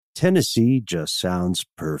Tennessee just sounds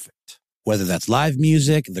perfect. Whether that's live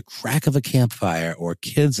music, the crack of a campfire, or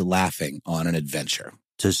kids laughing on an adventure.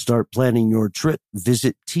 To start planning your trip,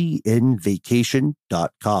 visit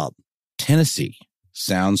tnvacation.com. Tennessee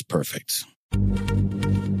sounds perfect.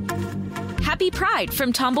 Happy Pride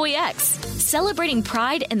from Tomboy X, celebrating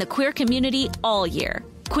pride and the queer community all year.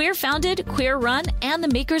 Queer founded, queer run, and the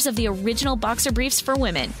makers of the original boxer briefs for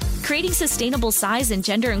women, creating sustainable size and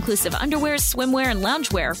gender inclusive underwear, swimwear, and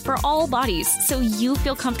loungewear for all bodies so you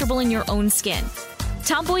feel comfortable in your own skin.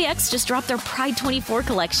 Tomboy X just dropped their Pride 24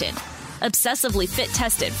 collection, obsessively fit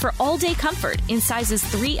tested for all day comfort in sizes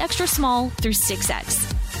 3 extra small through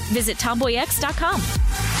 6X. Visit tomboyx.com.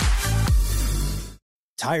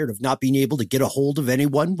 Tired of not being able to get a hold of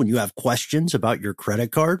anyone when you have questions about your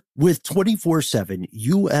credit card? With 24/7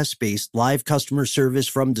 U.S.-based live customer service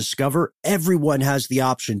from Discover, everyone has the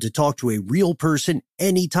option to talk to a real person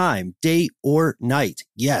anytime, day or night.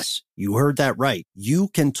 Yes, you heard that right. You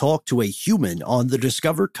can talk to a human on the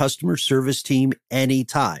Discover customer service team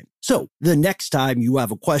anytime. So the next time you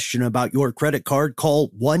have a question about your credit card, call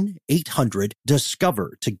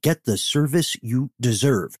 1-800-DISCOVER to get the service you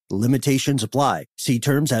deserve. Limitations apply. See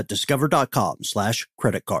terms at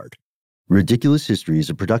discover.com/creditcard. Ridiculous History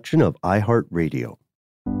is a production of iHeartRadio.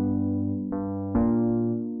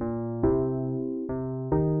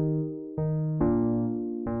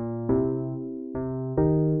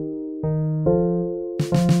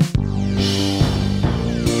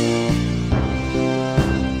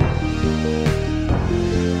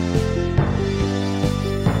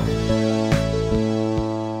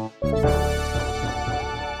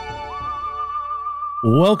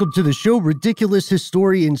 Welcome to the show, Ridiculous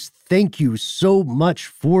Historians. Thank you so much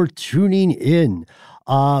for tuning in.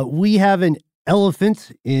 We have an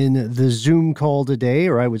elephant in the Zoom call today,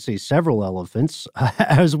 or I would say several elephants,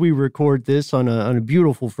 as we record this on a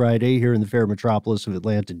beautiful Friday here in the fair metropolis of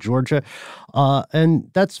Atlanta, Georgia. And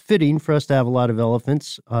that's fitting for us to have a lot of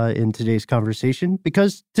elephants in today's conversation,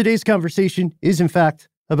 because today's conversation is, in fact,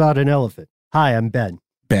 about an elephant. Hi, I'm Ben.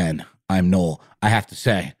 Ben, I'm Noel. I have to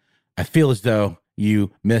say, I feel as though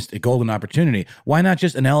you missed a golden opportunity. Why not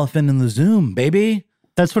just an elephant in the Zoom, baby?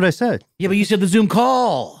 That's what I said. Yeah, but you said the Zoom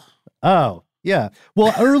call. Oh, yeah.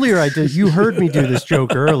 Well, earlier I did. You heard me do this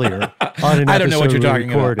joke earlier on an I don't know what episode you're talking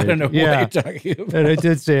recorded. about. I don't know what you're talking about. And I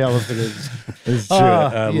did say elephant is true.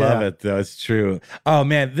 I love it, though. It's true. Oh,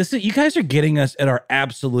 man. You guys are getting us at our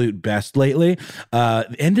absolute best lately.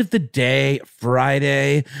 End of the day,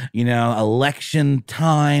 Friday, election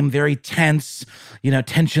time, very tense,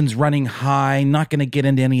 tensions running high. Not going to get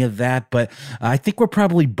into any of that, but I think we're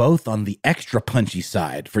probably both on the extra punchy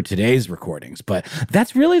side for today's recordings. But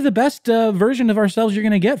that's really the best version of ourselves you're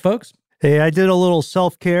going to get, folks. Hey, I did a little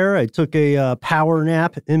self-care. I took a power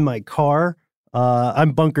nap in my car.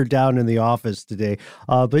 I'm bunkered down in the office today.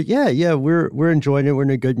 But yeah, we're enjoying it. We're in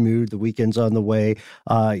a good mood. The weekend's on the way.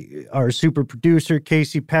 Our super producer,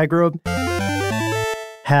 Casey Pegram,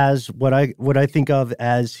 has what I think of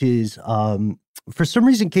as his for some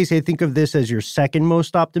reason, Casey, I think of this as your second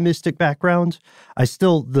most optimistic background.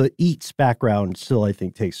 The Eats background still, I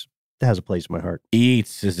think, has a place in my heart.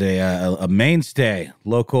 Eats is a mainstay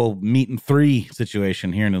local meat and three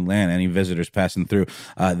situation here in Atlanta. Any visitors passing through,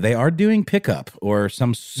 they are doing pickup or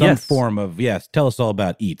some form of, yes. Tell us all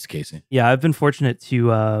about Eats, Casey. Yeah, I've been fortunate to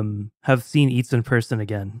have seen Eats in person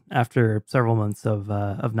again after several months of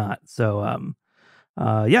not. So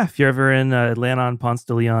if you're ever in Atlanta on Ponce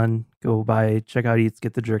de Leon, go by, check out Eats,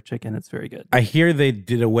 get the jerk chicken. It's very good. I hear they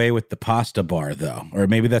did away with the pasta bar, though. Or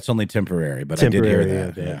maybe that's only temporary, but I did hear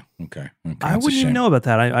that. Yeah. Okay. I wouldn't even know about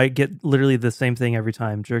that. I get literally the same thing every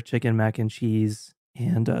time. Jerk chicken, mac and cheese,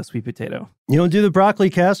 and sweet potato. You don't do the broccoli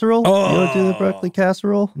casserole? Oh. You don't do the broccoli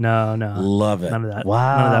casserole? No. Love it. None of that.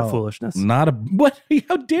 Wow. None of that foolishness. What?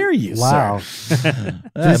 How dare you, wow. sir?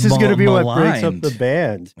 This is going to be what breaks up the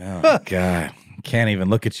band. Oh, God. Can't even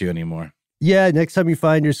look at you anymore. Yeah, next time you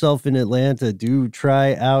find yourself in Atlanta, do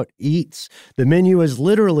try out Eats. The menu has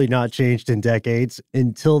literally not changed in decades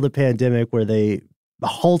until the pandemic, where they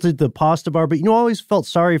halted the pasta bar. But I always felt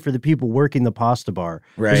sorry for the people working the pasta bar.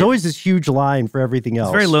 Right. There's always this huge line for everything else.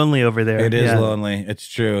 It's very lonely over there. It is lonely. It's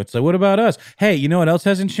true. It's like, what about us? Hey, you know what else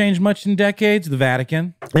hasn't changed much in decades? The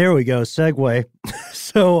Vatican. There we go. Segue.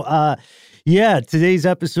 So, today's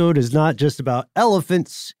episode is not just about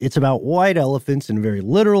elephants. It's about white elephants in a very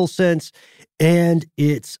literal sense, and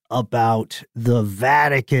it's about the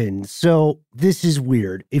Vatican. So this is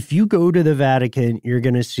weird. If you go to the Vatican, you're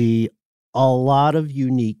going to see a lot of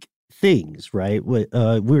unique things, right? We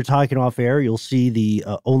were talking off air. You'll see the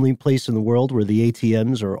only place in the world where the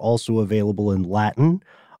ATMs are also available in Latin.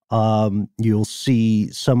 You'll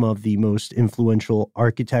see some of the most influential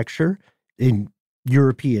architecture in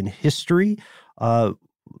European history.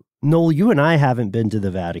 Noel, you and I haven't been to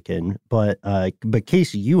the Vatican, but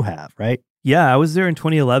Casey, you have, right? Yeah, I was there in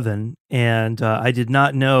 2011, and I did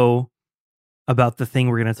not know about the thing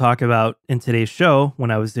we're going to talk about in today's show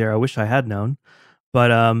when I was there. I wish I had known.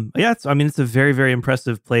 But yeah, it's a very, very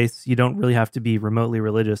impressive place. You don't really have to be remotely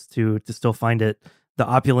religious to still find it, the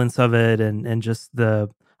opulence of it, and just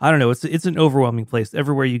I don't know, it's an overwhelming place.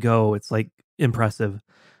 Everywhere you go, it's like impressive.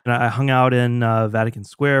 And I hung out in Vatican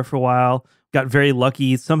Square for a while. Got very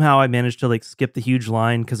lucky. Somehow I managed to like skip the huge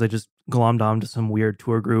line because I just glommed on to some weird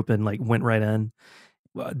tour group and like went right in.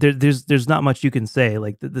 There's not much you can say.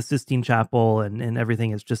 Like the Sistine Chapel and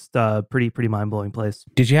everything is just pretty mind-blowing place.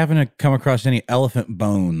 Did you happen to come across any elephant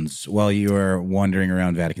bones while you were wandering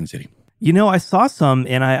around Vatican City? You know, I saw some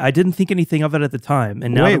and I didn't think anything of it at the time.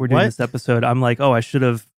 And now that we're doing this episode, I'm like, oh, I should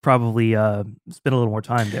have probably spent a little more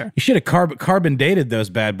time there. You should have carbon dated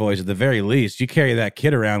those bad boys at the very least. You carry that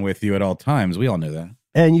kit around with you at all times. We all know that.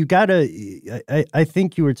 And you gotta, I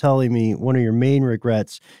think you were telling me one of your main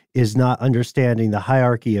regrets is not understanding the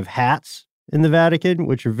hierarchy of hats in the Vatican,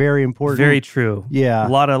 which are very important. Very true. Yeah. A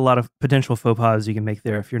lot of potential faux pas you can make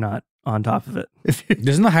there if you're not on top of it.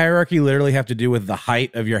 Doesn't the hierarchy literally have to do with the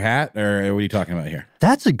height of your hat, or what are you talking about here?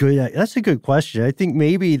 That's a good question. I think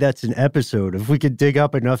maybe that's an episode if we could dig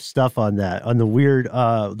up enough stuff on that, on the weird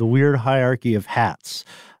hierarchy of hats.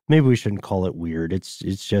 Maybe we shouldn't call it weird. It's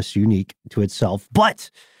just unique to itself. But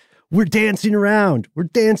we're dancing around. We're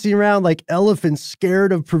dancing around like elephants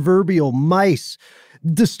scared of proverbial mice.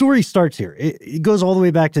 The story starts here. It goes all the way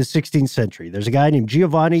back to the 16th century. There's a guy named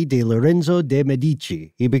Giovanni de Lorenzo de'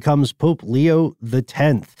 Medici. He becomes Pope Leo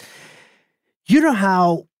X. You know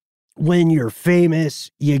how when you're famous,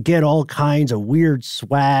 you get all kinds of weird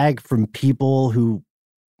swag from people who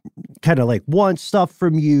kind of like want stuff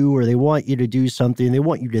from you, or they want you to do something. They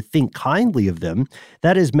want you to think kindly of them.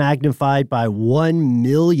 That is magnified by 1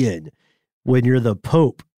 million when you're the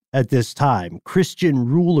Pope. At this time, Christian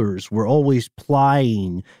rulers were always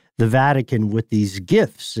plying the Vatican with these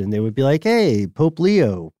gifts, and they would be like, hey, Pope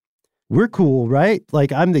Leo, we're cool, right?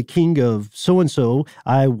 Like, I'm the king of so-and-so.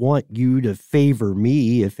 I want you to favor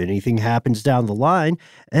me if anything happens down the line.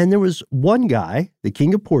 And there was one guy, the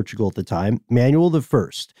king of Portugal at the time, Manuel I.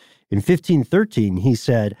 In 1513, he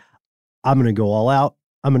said, I'm going to go all out.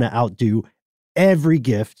 I'm going to outdo every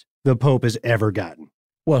gift the Pope has ever gotten.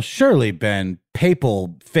 Well, surely, Ben,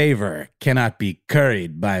 papal favor cannot be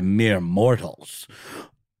curried by mere mortals.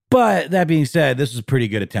 But that being said, this was a pretty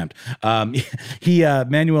good attempt.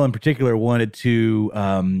 Manuel in particular wanted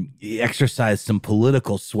to exercise some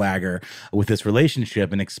political swagger with this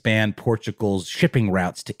relationship and expand Portugal's shipping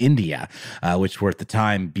routes to India, which were at the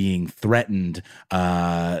time being threatened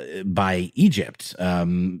by Egypt.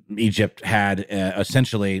 Egypt had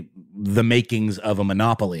essentially the makings of a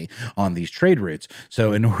monopoly on these trade routes.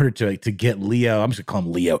 So in order to get Leo, I'm just going to call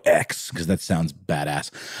him Leo X because that sounds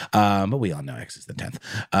badass. But we all know X is the 10th.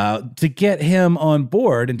 To get him on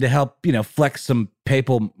board and to help, flex some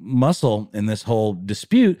papal muscle in this whole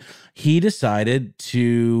dispute, he decided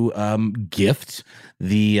to gift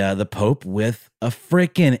the Pope with a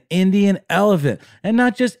freaking Indian elephant, and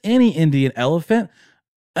not just any Indian elephant,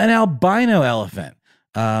 an albino elephant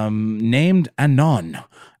named Anon.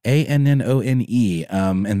 Annone.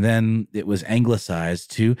 And then it was anglicized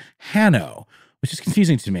to Hanno, which is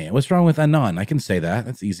confusing to me. What's wrong with Anon? I can say that.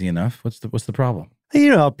 That's easy enough. What's the problem? You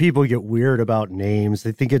know how people get weird about names.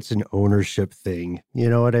 They think it's an ownership thing. You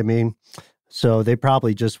know what I mean? So they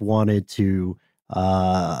probably just wanted to,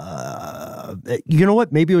 you know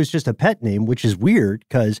what? Maybe it was just a pet name, which is weird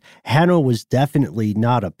because Hanno was definitely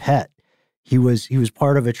not a pet. He was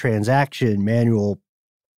part of a transaction Manuel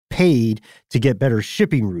paid to get better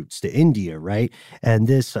shipping routes to India, right? And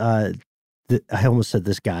this, I almost said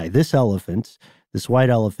this guy, this elephant, this white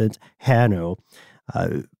elephant, Hanno,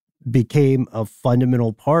 became a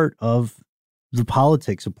fundamental part of the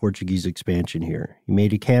politics of Portuguese expansion here. He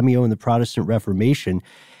made a cameo in the Protestant Reformation,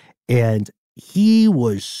 and he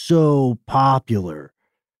was so popular.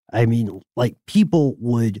 I mean, like people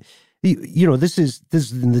would, this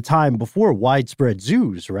is in the time before widespread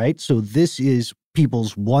zoos, right? So this is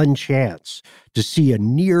people's one chance to see a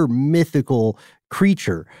near mythical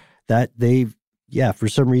creature that they've, for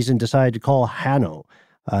some reason decided to call Hanno.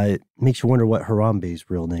 It makes you wonder what Harambe's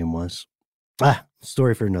real name was.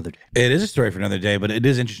 story for another day. It is a story for another day, but it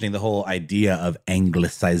is interesting. The whole idea of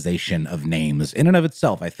anglicization of names in and of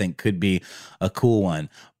itself, I think, could be a cool one.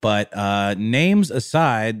 But names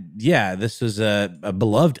aside, yeah, this is a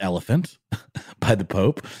beloved elephant by the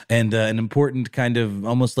Pope and an important kind of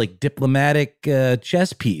almost like diplomatic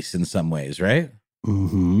chess piece in some ways, right?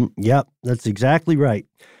 Mm-hmm. Yep, that's exactly right.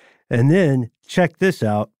 And then check this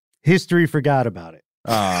out. History forgot about it.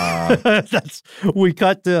 We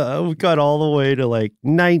cut all the way to like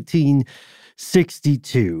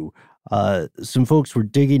 1962. Some folks were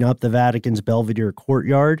digging up the Vatican's Belvedere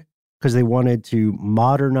courtyard because they wanted to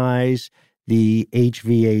modernize the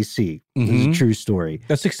HVAC. This is a true story.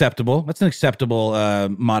 That's acceptable. That's an acceptable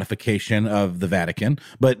modification of the Vatican,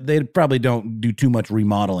 but they probably don't do too much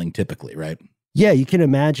remodeling typically, right? Yeah, you can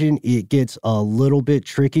imagine it gets a little bit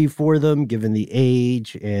tricky for them given the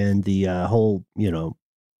age and the whole,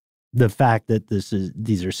 the fact that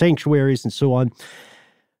these are sanctuaries and so on.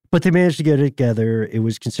 But they managed to get it together. It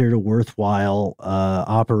was considered a worthwhile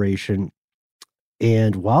operation.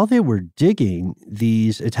 And while they were digging,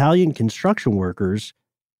 these Italian construction workers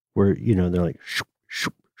were, they're like, shoop,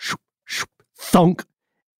 shoop, shoop, shoop, thunk,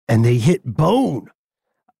 and they hit bone.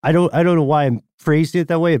 I don't know why I'm phrased it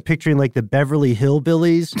that way. I'm picturing like the Beverly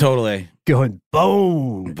Hillbillies. Totally. Going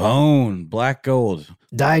bone. Bone. Black gold.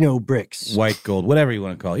 Dino bricks. White gold. Whatever you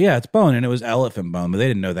want to call it. Yeah, it's bone. And it was elephant bone, but they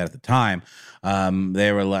didn't know that at the time.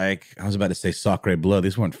 They were like, I was about to say sacre bleu.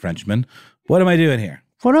 These weren't Frenchmen. What am I doing here?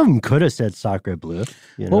 One of them could have said sacre bleu.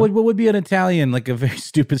 What would be an Italian, like a very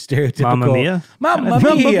stupid stereotypical? Mamma mia. Mamma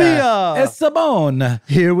mia. It's a bone.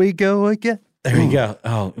 Here we go again. There you go.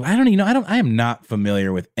 Oh, I don't even know. I am not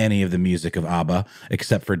familiar with any of the music of ABBA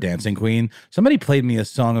except for Dancing Queen. Somebody played me a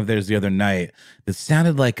song of theirs the other night that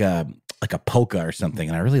sounded like a polka or something,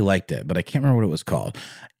 and I really liked it, but I can't remember what it was called.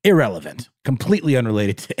 Irrelevant. Completely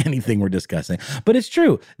unrelated to anything we're discussing. But it's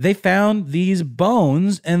true. They found these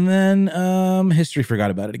bones, and then history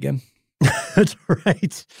forgot about it again. That's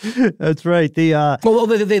right. That's right. Well,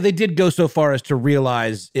 they did go so far as to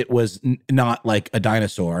realize it was not like a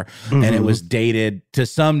dinosaur, and it was dated to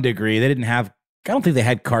some degree. They didn't have. I don't think they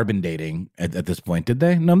had carbon dating at this point, did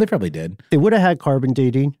they? No, they probably did. They would have had carbon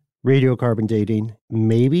dating, radiocarbon dating,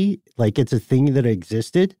 maybe. Like it's a thing that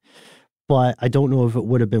existed, but I don't know if it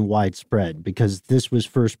would have been widespread because this was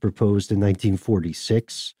first proposed in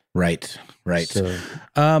 1946. Right. So.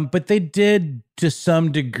 But they did, to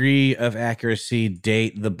some degree of accuracy,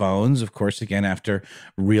 date the bones, of course, again, after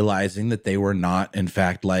realizing that they were not, in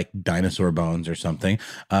fact, like dinosaur bones or something,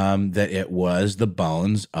 that it was the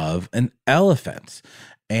bones of an elephant.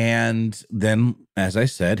 And then, as I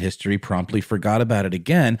said, history promptly forgot about it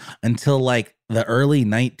again until like the early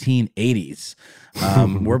 1980s.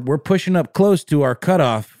 We're pushing up close to our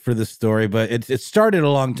cutoff for this story, but it started a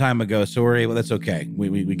long time ago, so that's okay.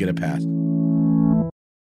 We get a pass.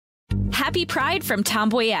 Happy Pride from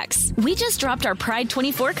Tomboy X. We just dropped our Pride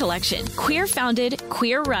 24 collection. Queer founded,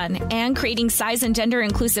 queer run, and creating size and gender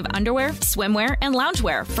inclusive underwear, swimwear, and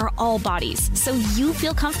loungewear for all bodies, so you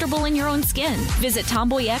feel comfortable in your own skin. Visit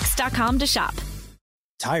tomboyx.com to shop.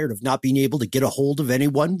 Tired of not being able to get a hold of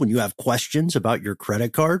anyone when you have questions about your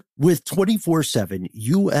credit card? With 24/7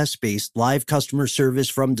 U.S.-based live customer service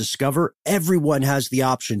from Discover, everyone has the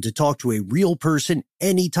option to talk to a real person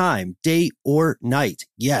anytime, day or night.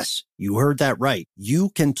 Yes, you heard that right. You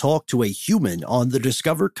can talk to a human on the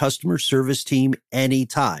Discover customer service team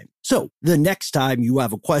anytime. So the next time you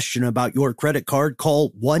have a question about your credit card,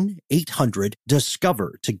 call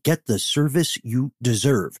 1-800-DISCOVER to get the service you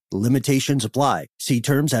deserve. Limitations apply. See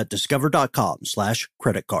terms at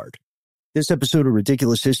discover.com/credit card. This episode of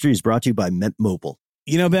Ridiculous History is brought to you by Mint Mobile.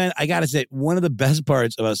 You know, Ben, I got to say, one of the best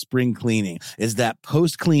parts about spring cleaning is that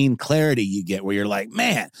post-clean clarity you get where you're like,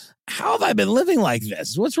 man, how have I been living like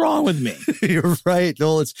this? What's wrong with me? You're right,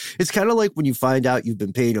 Noel. It's kind of like when you find out you've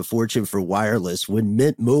been paying a fortune for wireless when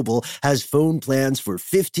Mint Mobile has phone plans for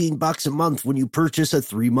 $15 a month when you purchase a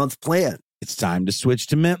 3-month plan. It's time to switch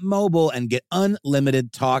to Mint Mobile and get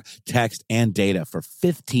unlimited talk, text, and data for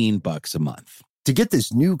 $15 a month. To get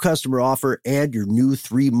this new customer offer and your new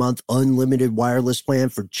 3-month unlimited wireless plan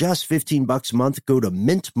for just $15 a month, go to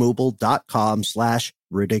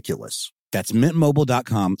mintmobile.com/ridiculous. That's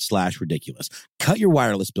mintmobile.com/ridiculous. Cut your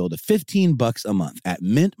wireless bill to $15 a month at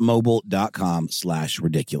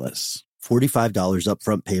mintmobile.com/ridiculous. $45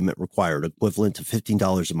 upfront payment required, equivalent to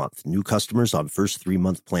 $15 a month. New customers on first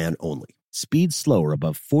 3-month plan only. Speed slower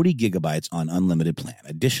above 40 gigabytes on unlimited plan.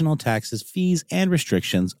 Additional taxes, fees, and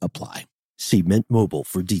restrictions apply. See Mint Mobile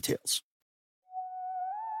for details.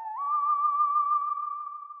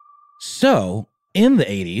 So, In the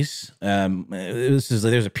 80s,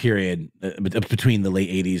 there's a period between the late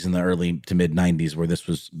 80s and the early to mid 90s where this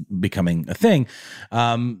was becoming a thing.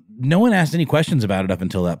 No one asked any questions about it up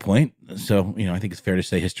until that point. So, I think it's fair to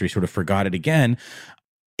say history sort of forgot it again.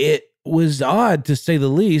 It was odd, to say the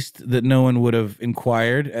least, that no one would have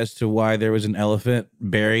inquired as to why there was an elephant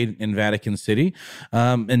buried in Vatican City.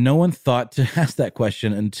 And no one thought to ask that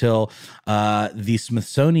question until the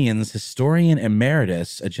Smithsonian's historian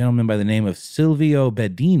emeritus, a gentleman by the name of Silvio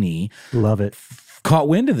Bedini, love it, caught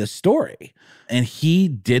wind of this story. And he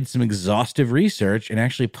did some exhaustive research and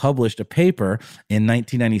actually published a paper in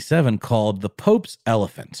 1997 called The Pope's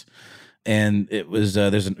Elephant. And it was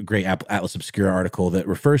there's a great Atlas Obscura article that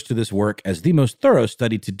refers to this work as the most thorough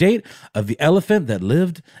study to date of the elephant that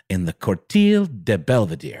lived in the Cortile de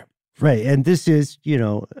Belvedere. Right. And this is,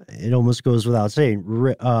 it almost goes without saying,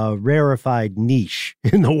 rarefied niche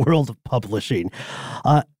in the world of publishing.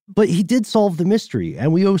 But he did solve the mystery,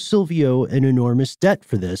 and we owe Silvio an enormous debt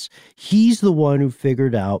for this. He's the one who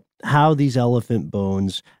figured out how these elephant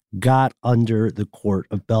bones got under the court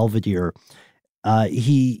of Belvedere.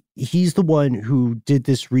 He's the one who did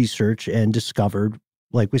this research and discovered,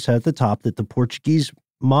 like we said at the top, that the Portuguese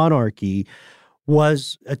monarchy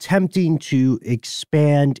was attempting to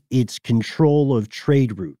expand its control of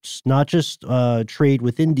trade routes, not just trade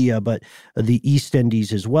with India, but the East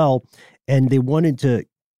Indies as well. And they wanted to,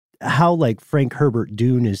 how like Frank Herbert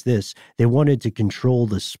Dune is this, they wanted to control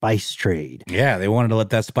the spice trade. Yeah, they wanted to let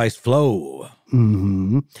that spice flow.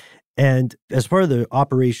 Mm-hmm. And as part of the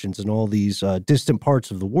operations in all these distant parts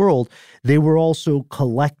of the world, they were also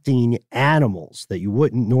collecting animals that you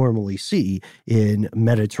wouldn't normally see in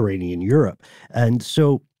Mediterranean Europe. And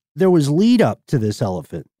so there was lead up to this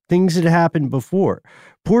elephant. Things had happened before.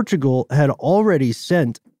 Portugal had already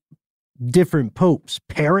sent different popes,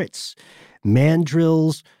 parrots,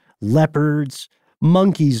 mandrills, leopards,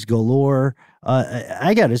 monkeys galore.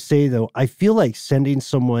 I got to say, though, I feel like sending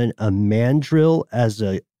someone a mandrill as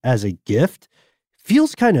a gift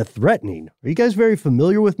feels kind of threatening. Are you guys very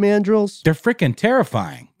familiar with mandrills? They're freaking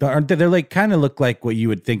terrifying. Aren't they? They're like kind of look like what you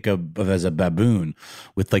would think of as a baboon,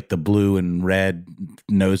 with like the blue and red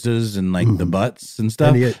noses and like the butts and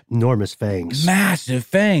stuff. And the enormous fangs. Massive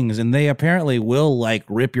fangs. And they apparently will like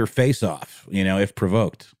rip your face off, if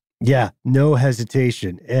provoked. Yeah, no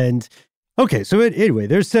hesitation. And okay, so anyway,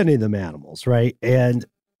 they're sending them animals, right? And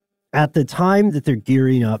at the time that they're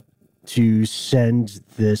gearing up to send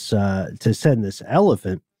this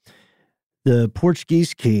elephant, the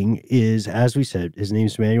Portuguese king is, as we said, his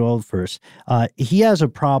name's Manuel I. He has a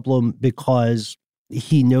problem because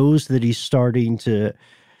he knows that he's starting to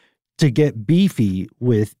get beefy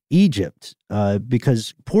with Egypt,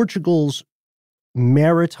 because Portugal's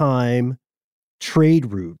maritime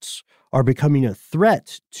trade routes are becoming a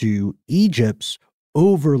threat to Egypt's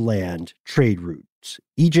overland trade routes.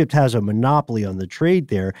 Egypt has a monopoly on the trade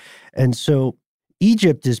there. And so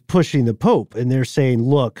Egypt is pushing the Pope, and they're saying,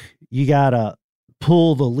 look, you got to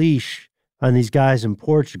pull the leash on these guys in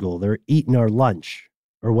Portugal. They're eating our lunch,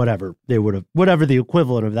 or whatever whatever the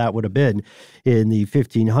equivalent of that would have been in the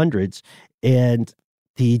 1500s. And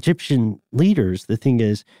the Egyptian leaders, the thing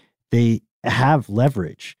is, they have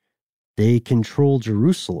leverage. They control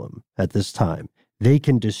Jerusalem at this time. They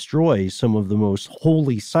can destroy some of the most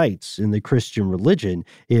holy sites in the Christian religion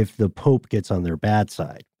if the Pope gets on their bad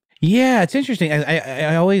side. Yeah, it's interesting.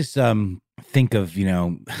 I always think of,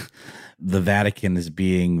 the Vatican as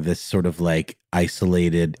being this sort of like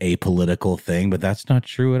isolated, apolitical thing, but that's not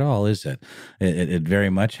true at all, is it? It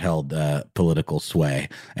very much held political sway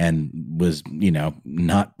and was,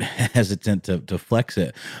 not hesitant to flex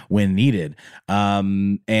it when needed.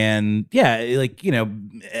 And yeah, like,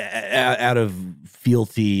 out of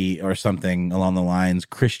fealty or something along the lines,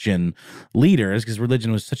 Christian leaders, because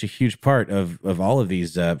religion was such a huge part of all of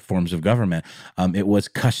these forms of government, it was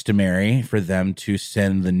customary for them to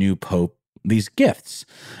send the new pope these gifts.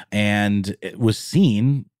 And it was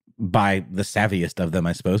seen by the savviest of them,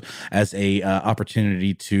 I suppose, as a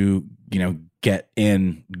opportunity to, get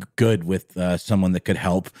in good with someone that could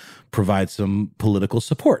help provide some political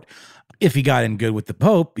support. If he got in good with the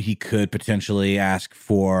Pope, he could potentially ask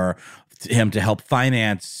for him to help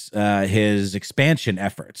finance his expansion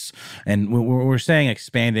efforts. And when we're saying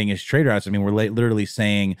expanding his trade routes, I mean, we're literally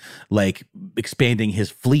saying like expanding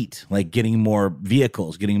his fleet, like getting more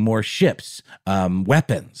vehicles, getting more ships,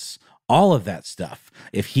 weapons, all of that stuff.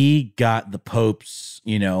 If he got the Pope's,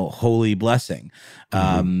 holy blessing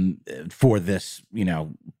for this,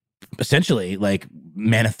 essentially like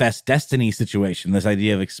manifest destiny situation, this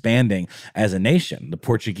idea of expanding as a nation, the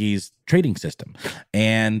Portuguese trading system.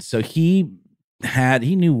 And so he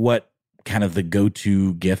knew what kind of the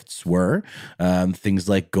go-to gifts were. Things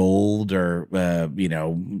like gold or,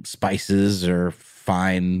 spices or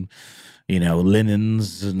fine,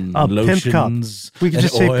 linens and lotions. Pimp cup. We could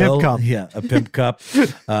just say pimp cup. Yeah, a pimp cup.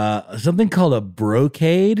 Something called a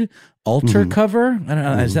brocade altar cover. I don't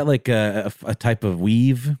know. Is that like a type of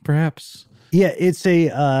weave, perhaps? Yeah, it's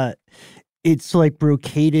like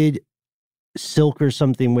brocaded silk or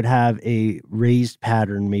something would have a raised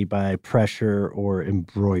pattern made by pressure or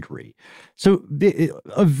embroidery. So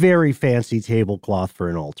a very fancy tablecloth for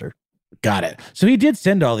an altar. Got it. So he did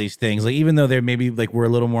send all these things, like even though they're maybe like we're a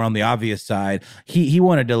little more on the obvious side, he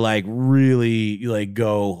wanted to like really like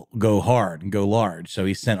go hard and go large. So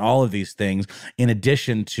he sent all of these things in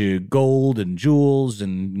addition to gold and jewels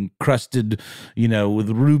and crusted, with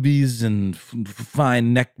rubies and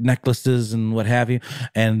fine necklaces and what have you.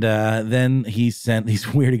 And then he sent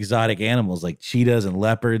these weird exotic animals like cheetahs and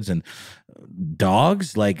leopards and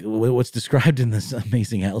dogs, like what's described in this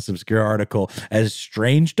amazing Alice Obscura article as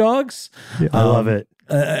strange dogs. Yeah, I love it.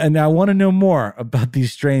 And I want to know more about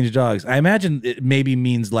these strange dogs. I imagine it maybe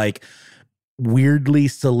means like weirdly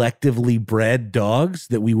selectively bred dogs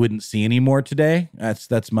that we wouldn't see anymore today.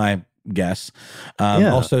 That's my guess.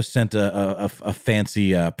 Also sent a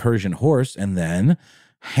fancy Persian horse, and then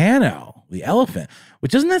Hanno, the elephant,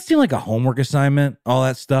 which doesn't that seem like a homework assignment? All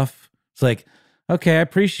that stuff. It's like, okay, I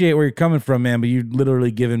appreciate where you're coming from, man, but you're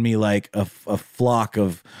literally giving me like a flock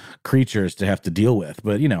of creatures to have to deal with.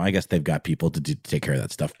 But, I guess they've got people to take care of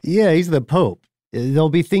that stuff. Yeah, he's the Pope. There'll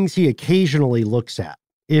be things he occasionally looks at,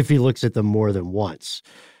 if he looks at them more than once.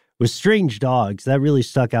 With strange dogs, that really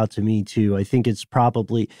stuck out to me, too. I think it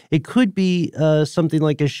could be something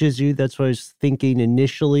like a Shih Tzu. That's what I was thinking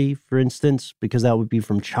initially, for instance, because that would be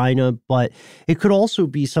from China. But it could also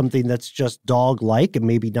be something that's just dog-like and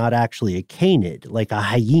maybe not actually a canid, like a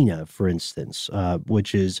hyena, for instance,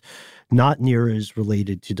 which is not near as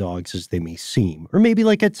related to dogs as they may seem. Or maybe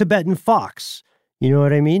like a Tibetan fox. You know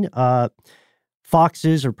what I mean?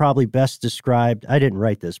 Foxes are probably best described, I didn't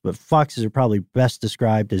write this, but foxes are probably best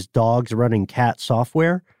described as dogs running cat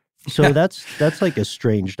software. So that's like a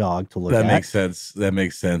strange dog to look at. That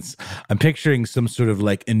makes sense. I'm picturing some sort of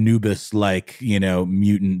like Anubis-like,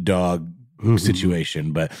 mutant dog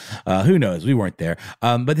situation, but who knows? We weren't there.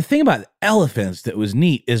 But the thing about elephants that was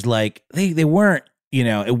neat is like they weren't,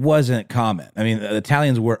 it wasn't common. I mean, the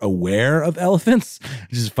Italians were aware of elephants,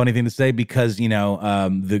 which is a funny thing to say because,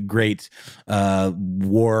 the great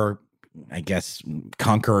war, I guess,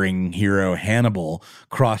 conquering hero Hannibal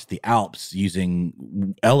crossed the Alps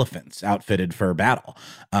using elephants outfitted for battle.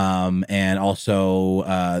 And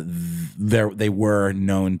also they were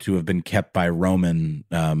known to have been kept by Roman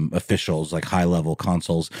officials, like high-level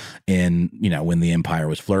consuls in, when the empire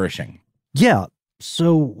was flourishing. Yeah.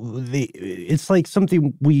 So it's like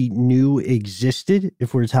something we knew existed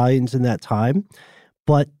if we're Italians in that time,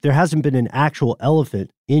 but there hasn't been an actual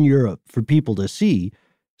elephant in Europe for people to see,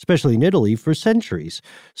 especially in Italy, for centuries.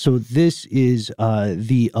 So this is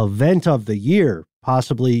the event of the year,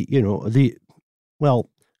 possibly,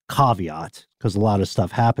 caveat, because a lot of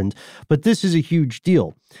stuff happened, but this is a huge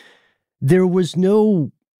deal. There was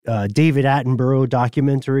no David Attenborough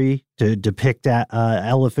documentary to depict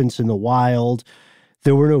elephants in the wild.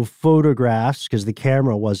 There were no photographs because the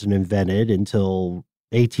camera wasn't invented until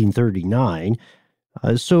 1839.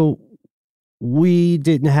 So we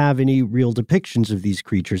didn't have any real depictions of these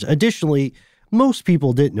creatures. Additionally, most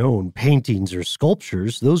people didn't own paintings or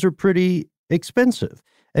sculptures. Those are pretty expensive.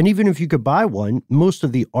 And even if you could buy one, most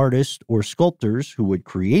of the artists or sculptors who would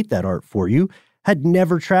create that art for you had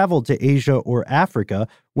never traveled to Asia or Africa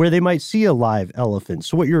where they might see a live elephant.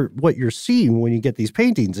 So what you're seeing when you get these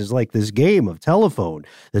paintings is like this game of telephone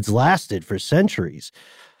that's lasted for centuries.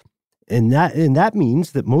 And that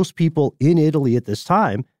means that most people in Italy at this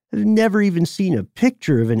time have never even seen a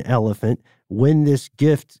picture of an elephant when this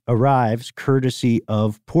gift arrives courtesy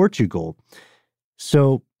of Portugal.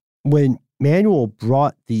 So when Manuel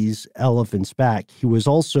brought these elephants back, he was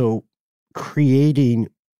also creating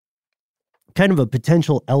kind of a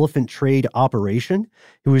potential elephant trade operation.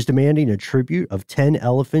 He was demanding a tribute of 10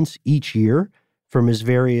 elephants each year from his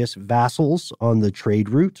various vassals on the trade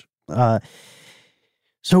route.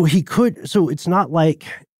 So it's not like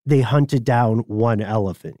they hunted down one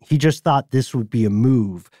elephant. He just thought this would be a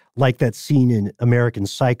move like that scene in American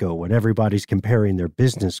Psycho when everybody's comparing their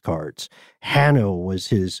business cards. Hanno was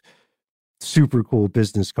his super cool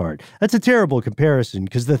business card. That's a terrible comparison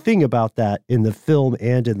because the thing about that in the film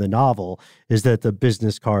and in the novel is that the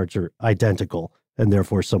business cards are identical. and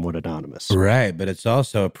therefore somewhat anonymous. Right, but it's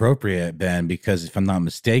also appropriate, Ben, because if I'm not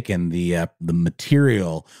mistaken, the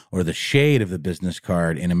material or the shade of the business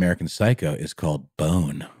card in American Psycho is called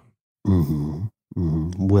bone. Mm-hmm.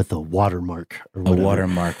 Mm-hmm. With a watermark. Or a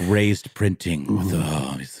watermark, raised printing.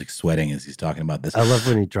 Mm-hmm. He's like sweating as he's talking about this. I love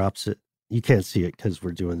when he drops it. You can't see it because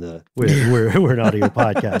we're doing we're an audio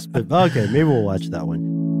podcast, but okay, maybe we'll watch that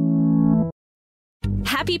one.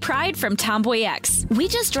 Happy Pride from Tomboy X. We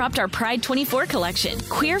just dropped our Pride 24 collection.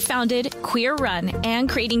 Queer founded, queer run, and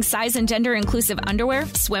creating size and gender inclusive underwear,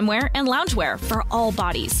 swimwear, and loungewear for all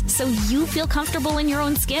bodies, so you feel comfortable in your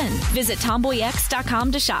own skin. Visit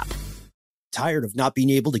tomboyx.com to shop. Tired of not being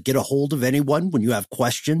able to get a hold of anyone when you have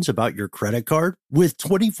questions about your credit card? With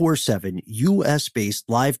 24/7 U.S.-based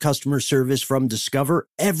live customer service from Discover,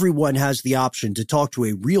 everyone has the option to talk to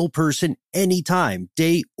a real person anytime,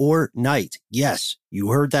 day or night. Yes, you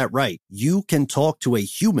heard that right. You can talk to a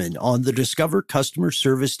human on the Discover customer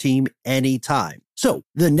service team anytime. So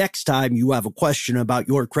the next time you have a question about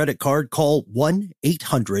your credit card, call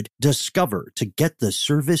 1-800-DISCOVER to get the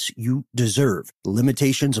service you deserve.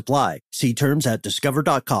 Limitations apply. See terms at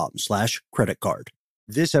discover.com/credit card.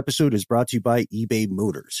 This episode is brought to you by eBay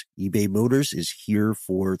Motors. eBay Motors is here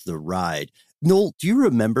for the ride. Noel, do you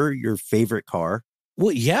remember your favorite car?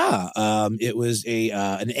 Well, yeah. It was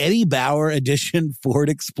an Eddie Bauer edition Ford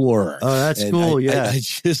Explorer. Oh, that's cool. I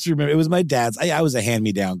just remember it was my dad's. I was a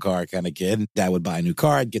hand-me-down car kind of kid. Dad would buy a new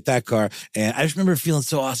car. I'd get that car. And I just remember feeling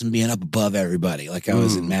so awesome being up above everybody, like I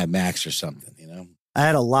was in Mad Max or something, you know? I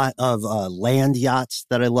had a lot of land yachts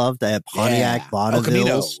that I loved. I had Pontiac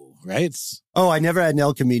Bonnevilles. Right? Oh, I never had an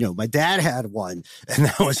El Camino. My dad had one, and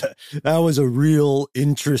that was a real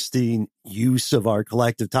interesting use of our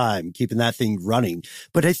collective time, keeping that thing running.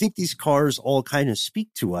 But I think these cars all kind of speak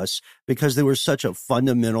to us because they were such a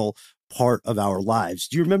fundamental part of our lives.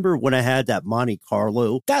 Do you remember when I had that Monte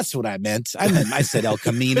Carlo? That's what I meant. I said El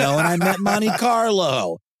Camino, and I meant Monte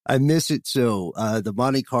Carlo. I miss it so. The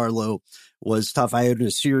Monte Carlo was tough. I had a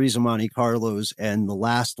series of Monte Carlos, and the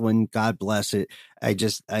last one, God bless it, I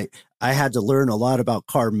had to learn a lot about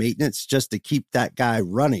car maintenance just to keep that guy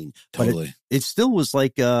running. Totally. But it still was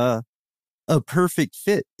like a perfect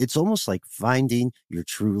fit. It's almost like finding your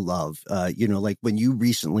true love. Like when you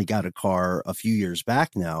recently got a car a few years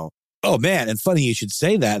back now. Oh, man. And funny you should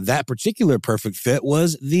say that. That particular perfect fit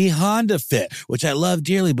was the Honda Fit, which I love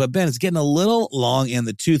dearly. But, Ben, it's getting a little long in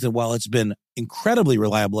the tooth. And while it's been incredibly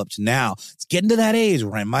reliable up to now, it's getting to that age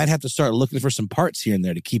where I might have to start looking for some parts here and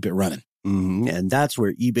there to keep it running. Mm-hmm. And that's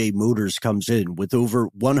where eBay Motors comes in. With over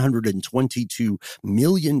 122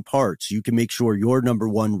 million parts, you can make sure your number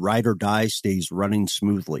one ride or die stays running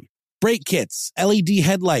smoothly. Brake kits, LED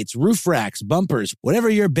headlights, roof racks, bumpers, whatever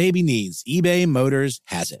your baby needs, eBay Motors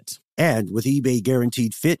has it. And with eBay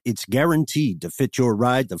Guaranteed Fit, it's guaranteed to fit your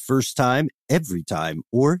ride the first time, every time,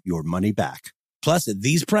 or your money back. Plus, at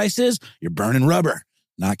these prices, you're burning rubber,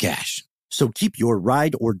 not cash. So keep your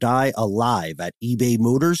ride or die alive at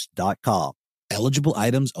ebaymotors.com. Eligible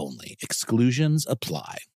items only. Exclusions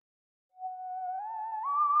apply.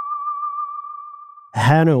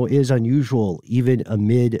 Hano is unusual even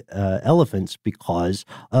amid elephants because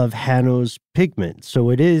of Hano's pigment. So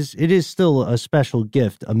it is still a special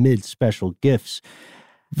gift amid special gifts.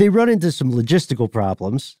 They run into some logistical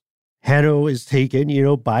problems. Hano is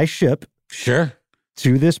taken, by ship. Sure.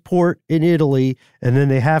 To this port in Italy, and then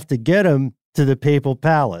they have to get him to the Papal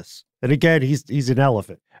Palace. And again, he's an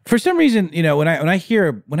elephant. For some reason, when I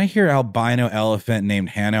hear albino elephant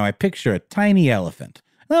named Hano, I picture a tiny elephant.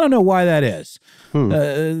 I don't know why that is. I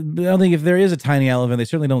don't think if there is a tiny elephant, they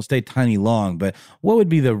certainly don't stay tiny long. But what would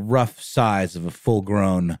be the rough size of a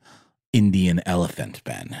full-grown Indian elephant,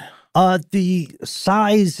 Ben? The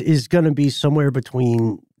size is going to be somewhere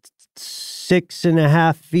between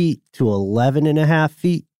 6.5 feet to 11.5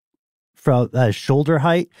 feet from shoulder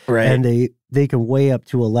height. Right. And they can weigh up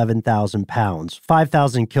to 11,000 pounds,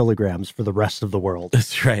 5,000 kilograms for the rest of the world.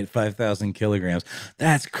 That's right, 5,000 kilograms.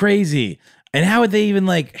 That's crazy. And how would they even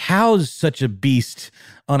house such a beast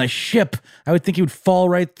on a ship? I would think he would fall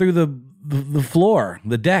right through the floor,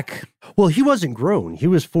 the deck. Well, he wasn't grown. He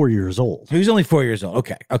was 4 years old. He was only 4 years old.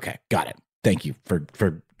 Okay, got it. Thank you for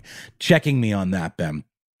checking me on that, Ben.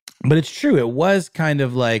 But it's true. It was kind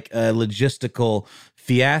of like a logistical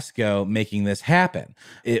fiasco making this happen.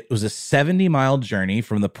 It was a 70-mile journey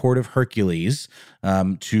from the port of Hercules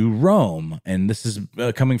to Rome. And this is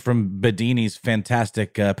coming from Bedini's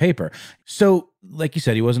fantastic paper. So like you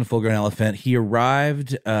said, he wasn't a full-grown elephant. He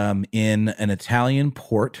arrived in an Italian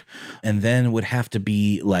port, and then would have to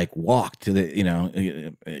be like walked to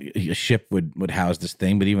the, a ship would house this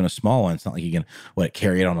thing, but even a small one, it's not like you can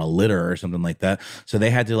carry it on a litter or something like that. So they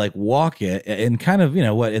had to like walk it in kind of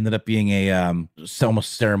what ended up being a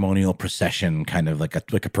almost ceremonial procession, kind of like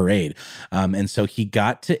a parade. And so he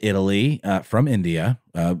got to Italy from India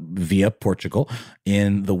via Portugal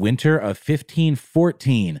in the winter of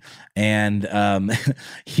 1514, and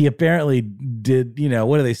he apparently did,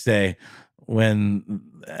 what do they say when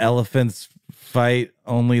elephants fight,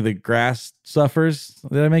 only the grass suffers?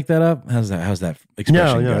 Did I make that up? How's that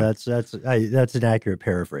expression No, go? that's an accurate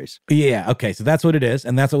paraphrase. Yeah, okay, so that's what it is,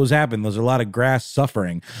 and that's what was happening. There's a lot of grass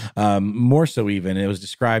suffering, more so even. It was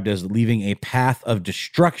described as leaving a path of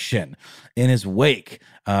destruction in his wake.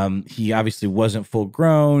 He obviously wasn't full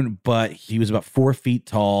grown, but he was about 4 feet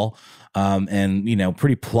tall, and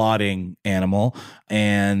pretty plodding animal,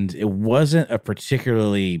 and it wasn't a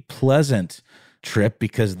particularly pleasant trip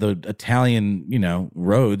because the Italian,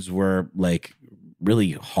 roads were like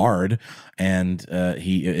really hard, and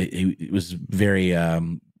he was very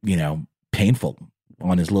painful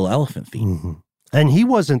on his little elephant feet. Mm-hmm. And he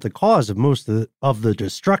wasn't the cause of most of the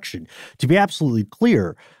destruction. To be absolutely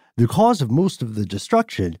clear, the cause of most of the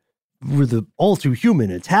destruction were the all too human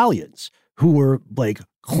Italians who were like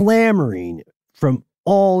clamoring from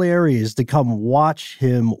all areas to come watch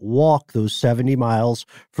him walk those 70 miles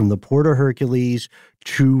from the Port of Hercules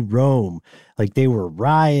to Rome. Like, they were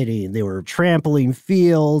rioting, they were trampling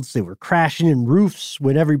fields, they were crashing in roofs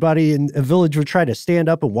when everybody in a village would try to stand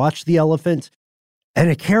up and watch the elephant. And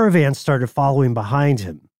a caravan started following behind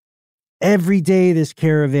him. Every day, this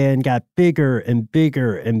caravan got bigger and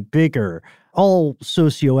bigger and bigger. All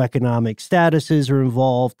socioeconomic statuses are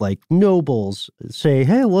involved, like nobles say,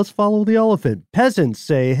 hey, let's follow the elephant. Peasants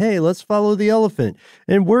say, hey, let's follow the elephant.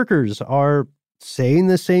 And workers are saying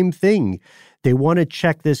the same thing. They want to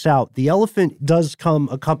check this out. The elephant does come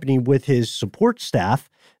accompanied with his support staff.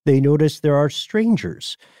 They notice there are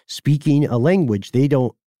strangers speaking a language they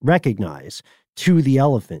don't recognize to the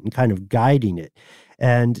elephant and kind of guiding it.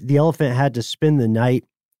 And the elephant had to spend the night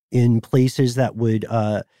in places that would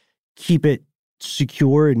keep it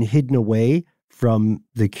secure and hidden away from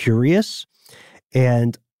the curious.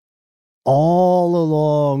 And all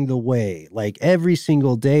along the way, like every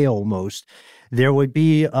single day almost, there would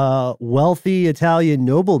be a wealthy Italian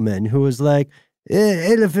nobleman who was like,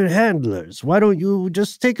 elephant handlers, why don't you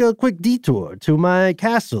just take a quick detour to my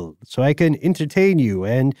castle so I can entertain you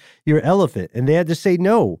and your elephant? And they had to say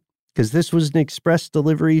no, because this was an express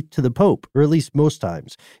delivery to the Pope, or at least most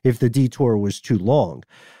times, if the detour was too long.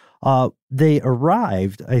 They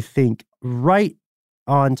arrived, I think, right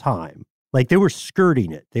on time. Like, they were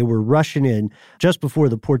skirting it. They were rushing in just before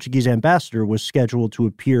the Portuguese ambassador was scheduled to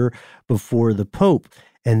appear before the Pope.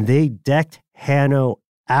 And they decked Hanno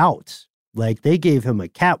out. Like, they gave him a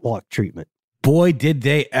catwalk treatment. Boy, did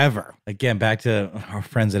they ever. Again, back to our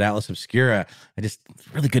friends at Atlas Obscura.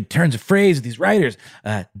 Really good turns of phrase of these writers.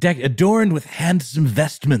 Adorned with handsome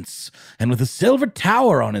vestments and with a silver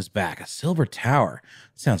tower on his back. A silver tower.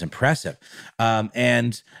 Sounds impressive.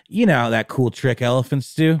 And you know that cool trick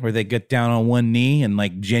elephants do where they get down on one knee and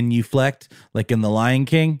like genuflect like in The Lion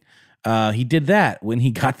King? He did that when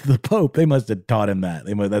he got to the Pope. They must have taught him that.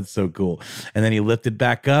 That's so cool. And then he lifted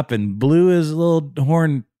back up and blew his little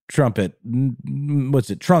horn trumpet. What's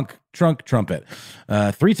it? Trunk trumpet.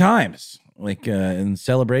 3 times, like in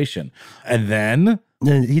celebration. And then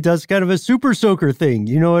he does kind of a super soaker thing.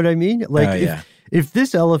 You know what I mean? Like, if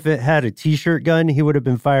this elephant had a t-shirt gun, he would have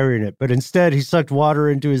been firing it. But instead, he sucked water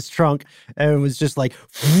into his trunk and was just like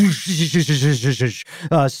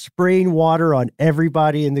spraying water on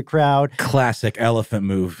everybody in the crowd. Classic elephant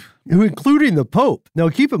move. Including the Pope. Now,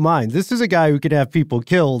 keep in mind, this is a guy who could have people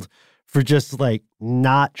killed for just like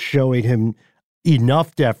not showing him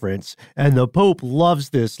enough deference. And the Pope loves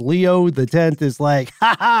this. Leo the 10th is like,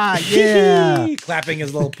 ha ha, yeah. Clapping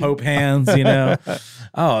his little Pope hands,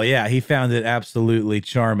 Oh, yeah. He found it absolutely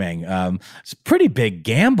charming. It's a pretty big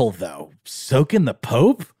gamble, though. Soaking the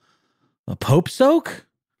Pope? A Pope soak?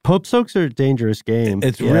 Pope soaks are a dangerous game.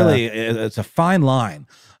 It's really, it's a fine line.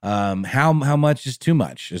 How much is too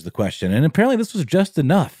much is the question. And apparently this was just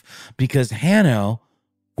enough because Hanno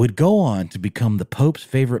would go on to become the Pope's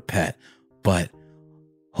favorite pet. But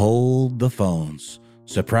hold the phones.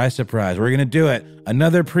 Surprise, surprise. We're going to do it.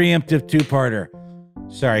 Another preemptive 2-parter.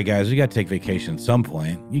 Sorry, guys. We got to take vacation at some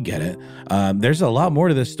point. You get it. There's a lot more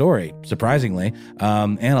to this story, surprisingly,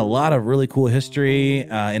 and a lot of really cool history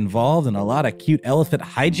involved and a lot of cute elephant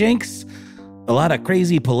hijinks. a lot of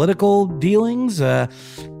crazy political dealings.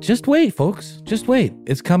 Just wait, folks. Just wait.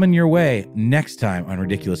 It's coming your way next time on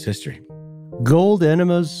Ridiculous History. Gold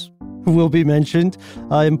enemas will be mentioned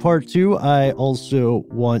in part 2. I also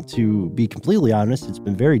want to be completely honest. It's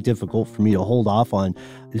been very difficult for me to hold off on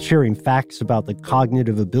sharing facts about the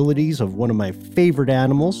cognitive abilities of one of my favorite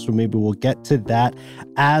animals. So maybe we'll get to that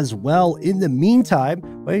as well. In the meantime,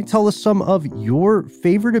 why don't you tell us some of your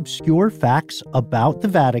favorite obscure facts about the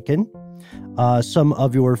Vatican, some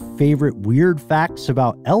of your favorite weird facts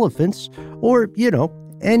about elephants, or,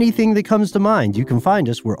 anything that comes to mind. You can find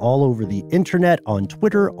us. We're all over the internet, on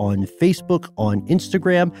Twitter, on Facebook, on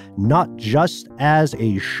Instagram, not just as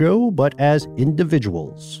a show, but as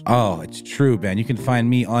individuals. Oh, it's true, Ben. You can find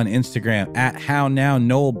me on Instagram at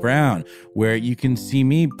HowNowNoelBrown, where you can see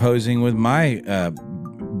me posing with my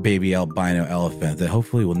baby albino elephant that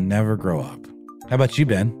hopefully will never grow up. How about you,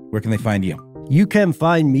 Ben? Where can they find you? You can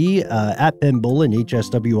find me at Ben Bowlin,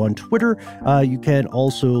 HSW on Twitter. You can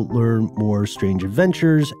also learn more strange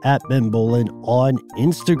adventures at Ben Bowlin on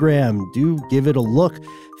Instagram. Do give it a look.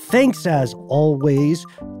 Thanks, as always,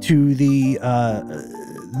 to the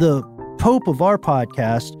Pope of our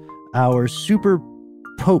podcast, our super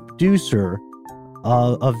Pope-ducer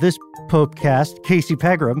of this Popecast, Casey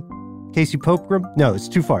Pegram. Casey Popegram? No, it's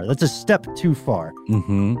too far. That's a step too far.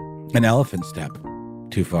 An elephant step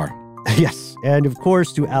too far. Yes. And of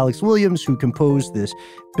course, to Alex Williams, who composed this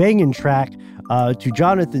banging track, to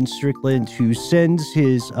Jonathan Strickland, who sends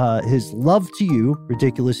his love to you,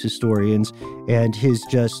 Ridiculous Historians, and his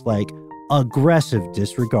just aggressive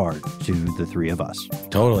disregard to the three of us.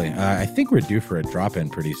 Totally. I think we're due for a drop-in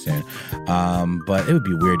pretty soon. But it would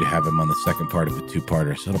be weird to have him on the second part of a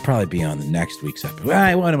two-parter, so it'll probably be on the next week's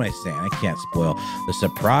episode. What am I saying? I can't spoil the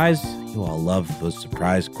surprise. You all love those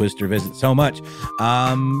surprise Quizster visits so much.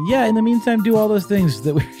 In the meantime, do all those things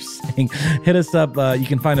that we were saying. Hit us up. You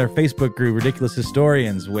can find our Facebook group, Ridiculous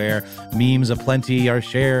Historians, where memes aplenty are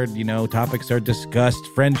shared, topics are discussed,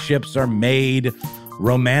 friendships are made,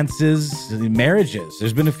 romances, marriages.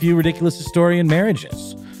 There's been a few Ridiculous Historian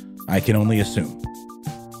marriages, I can only assume.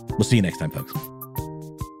 We'll see you next time, folks.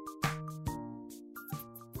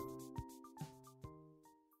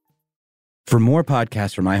 For more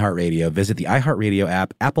podcasts from iHeartRadio, visit the iHeartRadio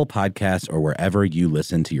app, Apple Podcasts, or wherever you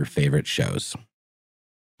listen to your favorite shows.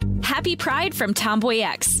 Happy Pride from Tomboy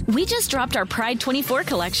X. We just dropped our Pride 24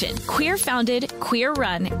 collection. Queer founded, queer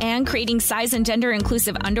run, and creating size and gender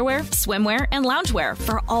inclusive underwear, swimwear, and loungewear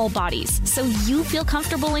for all bodies, so you feel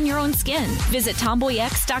comfortable in your own skin. Visit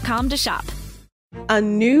tomboyx.com to shop. A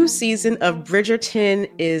new season of Bridgerton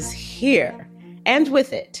is here. And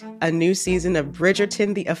with it, a new season of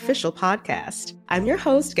Bridgerton, the official podcast. I'm your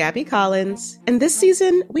host, Gabby Collins, and this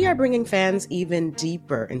season, we are bringing fans even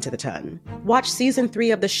deeper into the ton. Watch season 3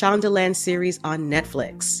 of the Shondaland series on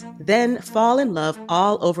Netflix. Then fall in love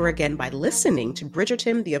all over again by listening to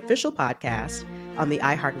Bridgerton, the official podcast, on the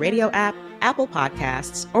iHeartRadio app, Apple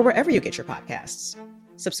Podcasts, or wherever you get your podcasts.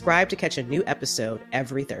 Subscribe to catch a new episode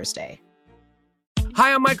every Thursday.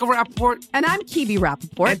 Hi, I'm Michael Rappaport. And I'm Kibi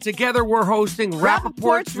Rappaport. And together we're hosting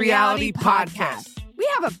Rappaport's Reality Podcast. We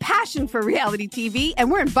have a passion for reality TV, and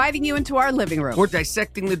we're inviting you into our living room. We're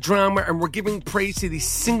dissecting the drama, and we're giving praise to the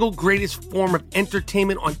single greatest form of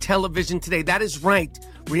entertainment on television today. That is right.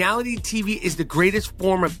 Reality TV is the greatest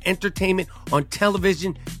form of entertainment on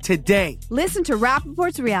television today. Listen to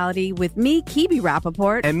Rappaport's Reality with me, Kibi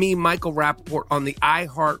Rappaport. And me, Michael Rappaport, on the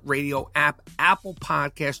iHeartRadio app, Apple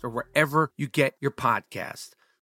Podcast, or wherever you get your podcast.